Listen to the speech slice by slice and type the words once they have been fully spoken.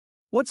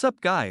What's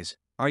up guys,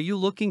 are you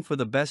looking for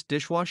the best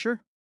dishwasher?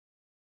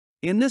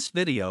 In this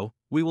video,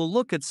 we will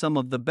look at some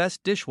of the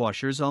best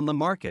dishwashers on the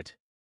market.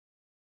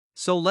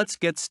 So let's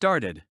get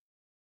started.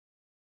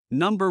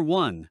 Number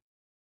 1.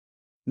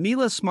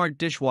 Miele Smart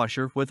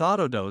Dishwasher with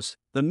AutoDos.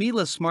 The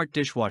Miele Smart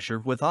Dishwasher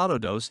with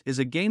AutoDos is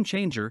a game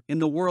changer in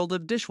the world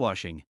of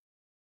dishwashing.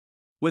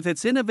 With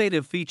its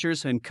innovative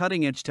features and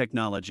cutting-edge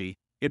technology,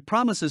 it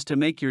promises to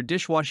make your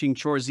dishwashing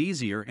chores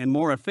easier and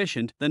more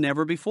efficient than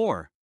ever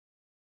before.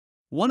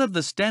 One of the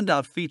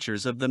standout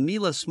features of the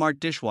Miele Smart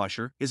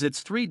Dishwasher is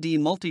its 3D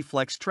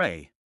multi-flex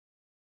tray.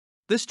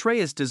 This tray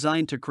is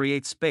designed to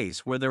create space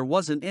where there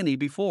wasn't any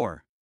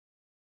before.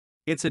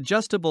 Its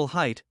adjustable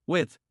height,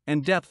 width,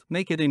 and depth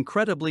make it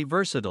incredibly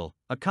versatile,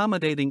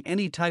 accommodating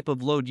any type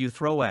of load you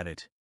throw at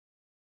it.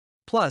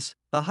 Plus,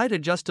 the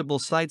height-adjustable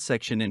side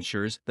section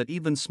ensures that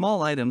even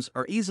small items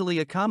are easily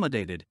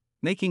accommodated,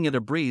 making it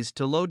a breeze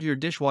to load your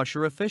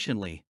dishwasher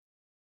efficiently.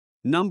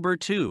 Number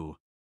 2.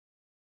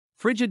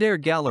 Frigidaire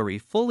Gallery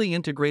Fully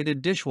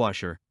Integrated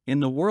Dishwasher.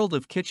 In the world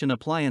of kitchen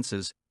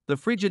appliances, the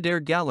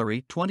Frigidaire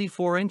Gallery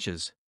 24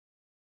 inches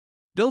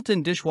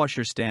built-in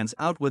dishwasher stands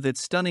out with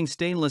its stunning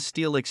stainless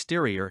steel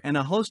exterior and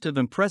a host of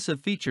impressive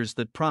features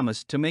that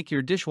promise to make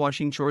your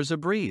dishwashing chores a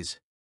breeze.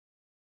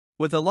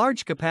 With a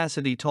large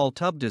capacity tall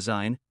tub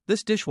design,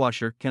 this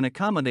dishwasher can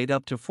accommodate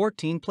up to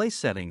 14 place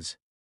settings.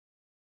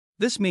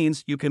 This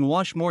means you can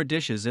wash more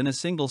dishes in a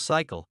single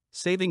cycle,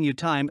 saving you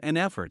time and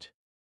effort.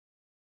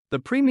 The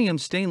premium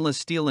stainless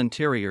steel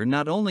interior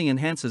not only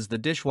enhances the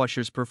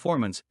dishwasher's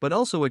performance but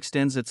also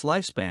extends its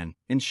lifespan,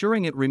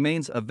 ensuring it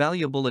remains a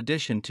valuable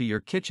addition to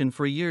your kitchen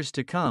for years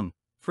to come.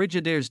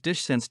 Frigidaire's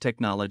DishSense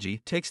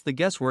technology takes the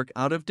guesswork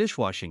out of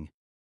dishwashing.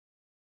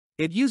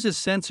 It uses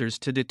sensors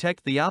to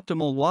detect the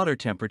optimal water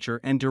temperature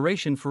and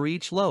duration for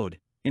each load,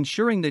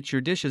 ensuring that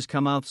your dishes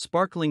come out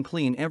sparkling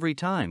clean every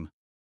time.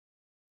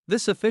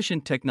 This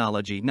efficient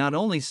technology not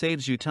only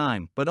saves you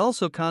time but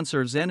also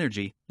conserves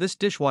energy. This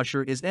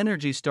dishwasher is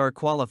ENERGY STAR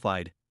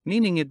qualified,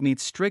 meaning it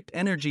meets strict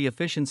energy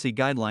efficiency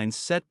guidelines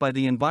set by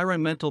the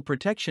Environmental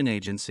Protection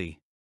Agency.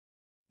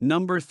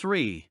 Number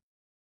 3.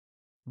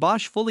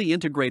 Bosch Fully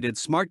Integrated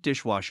Smart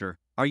Dishwasher.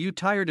 Are you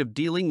tired of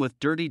dealing with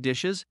dirty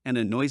dishes and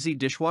a noisy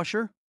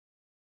dishwasher?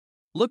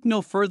 Look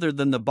no further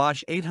than the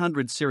Bosch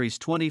 800 Series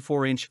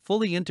 24-inch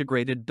fully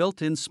integrated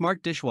built-in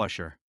smart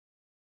dishwasher.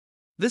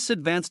 This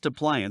advanced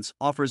appliance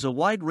offers a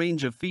wide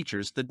range of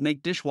features that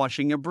make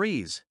dishwashing a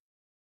breeze.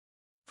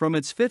 From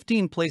its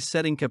 15-place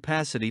setting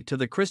capacity to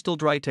the crystal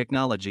dry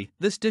technology,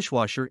 this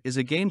dishwasher is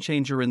a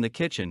game-changer in the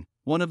kitchen.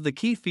 One of the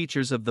key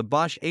features of the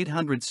Bosch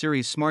 800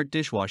 series smart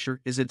dishwasher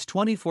is its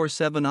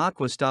 24/7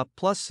 AquaStop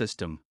Plus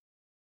system.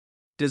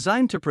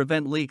 Designed to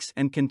prevent leaks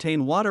and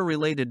contain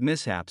water-related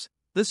mishaps,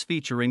 this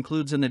feature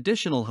includes an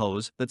additional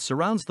hose that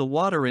surrounds the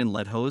water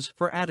inlet hose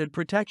for added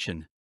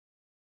protection.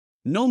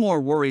 No more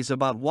worries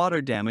about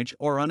water damage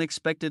or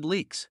unexpected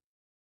leaks.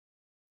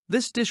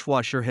 This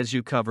dishwasher has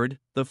you covered.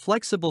 The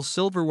flexible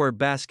silverware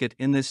basket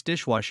in this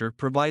dishwasher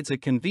provides a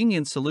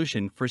convenient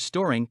solution for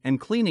storing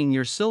and cleaning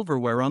your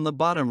silverware on the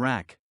bottom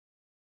rack.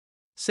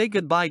 Say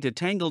goodbye to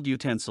tangled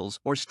utensils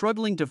or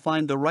struggling to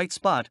find the right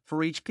spot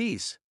for each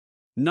piece.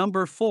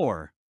 Number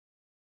 4.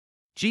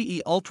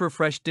 GE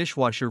UltraFresh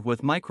Dishwasher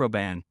with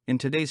Microban. In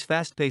today's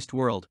fast-paced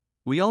world,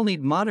 we all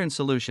need modern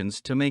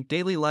solutions to make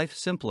daily life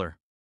simpler.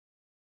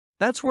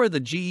 That's where the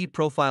GE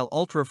Profile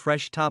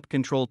UltraFresh Top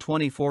Control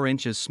 24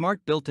 inches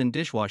smart built-in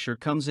dishwasher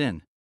comes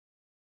in.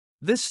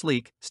 This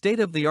sleek,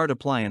 state-of-the-art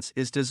appliance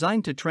is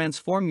designed to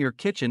transform your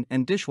kitchen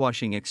and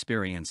dishwashing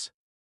experience.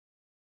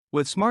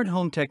 With smart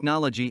home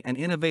technology and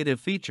innovative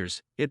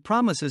features, it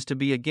promises to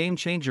be a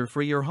game-changer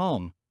for your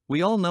home.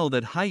 We all know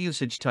that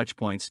high-usage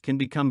touchpoints can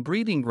become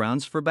breeding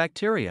grounds for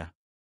bacteria.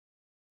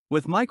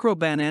 With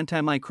Microban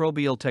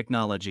antimicrobial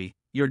technology,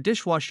 your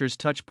dishwasher's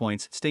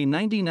touchpoints stay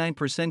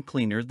 99%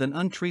 cleaner than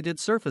untreated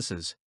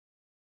surfaces.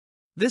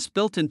 This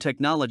built-in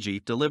technology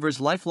delivers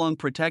lifelong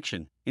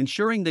protection,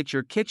 ensuring that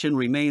your kitchen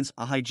remains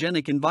a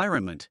hygienic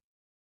environment.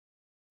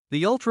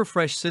 The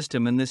UltraFresh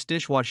system in this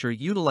dishwasher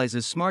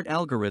utilizes smart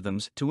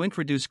algorithms to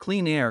introduce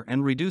clean air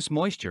and reduce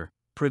moisture,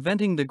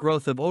 preventing the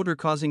growth of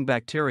odor-causing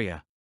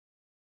bacteria.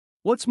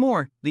 What's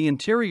more, the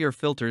interior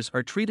filters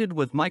are treated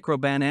with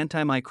Microban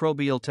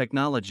antimicrobial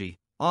technology,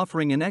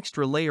 offering an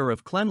extra layer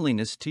of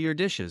cleanliness to your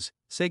dishes.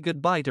 Say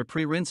goodbye to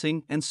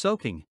pre-rinsing and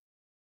soaking.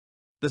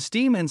 The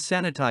steam and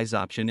sanitize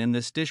option in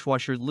this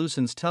dishwasher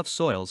loosens tough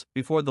soils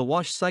before the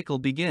wash cycle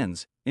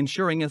begins,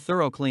 ensuring a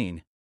thorough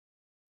clean.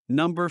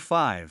 Number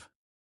 5.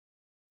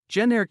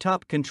 JennAir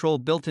Top Control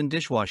Built-in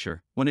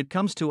Dishwasher. When it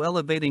comes to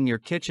elevating your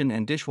kitchen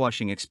and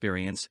dishwashing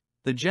experience,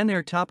 the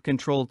JennAir Top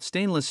Control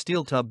stainless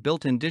steel tub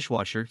built-in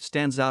dishwasher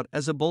stands out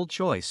as a bold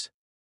choice.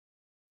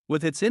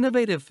 With its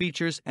innovative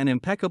features and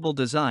impeccable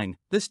design,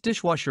 this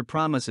dishwasher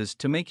promises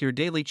to make your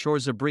daily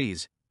chores a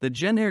breeze. The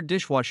JennAir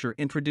dishwasher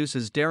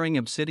introduces daring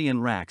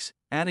obsidian racks,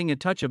 adding a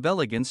touch of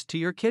elegance to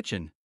your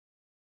kitchen.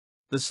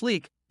 The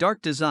sleek,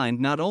 dark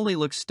design not only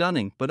looks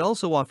stunning but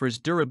also offers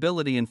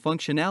durability and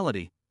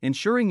functionality.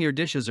 Ensuring your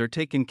dishes are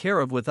taken care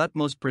of with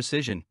utmost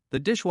precision, the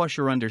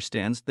dishwasher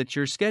understands that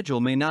your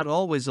schedule may not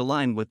always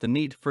align with the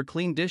need for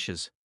clean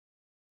dishes.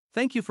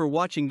 Thank you for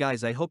watching,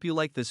 guys. I hope you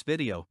like this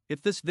video.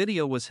 If this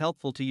video was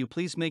helpful to you,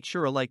 please make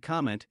sure to like,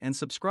 comment, and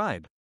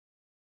subscribe.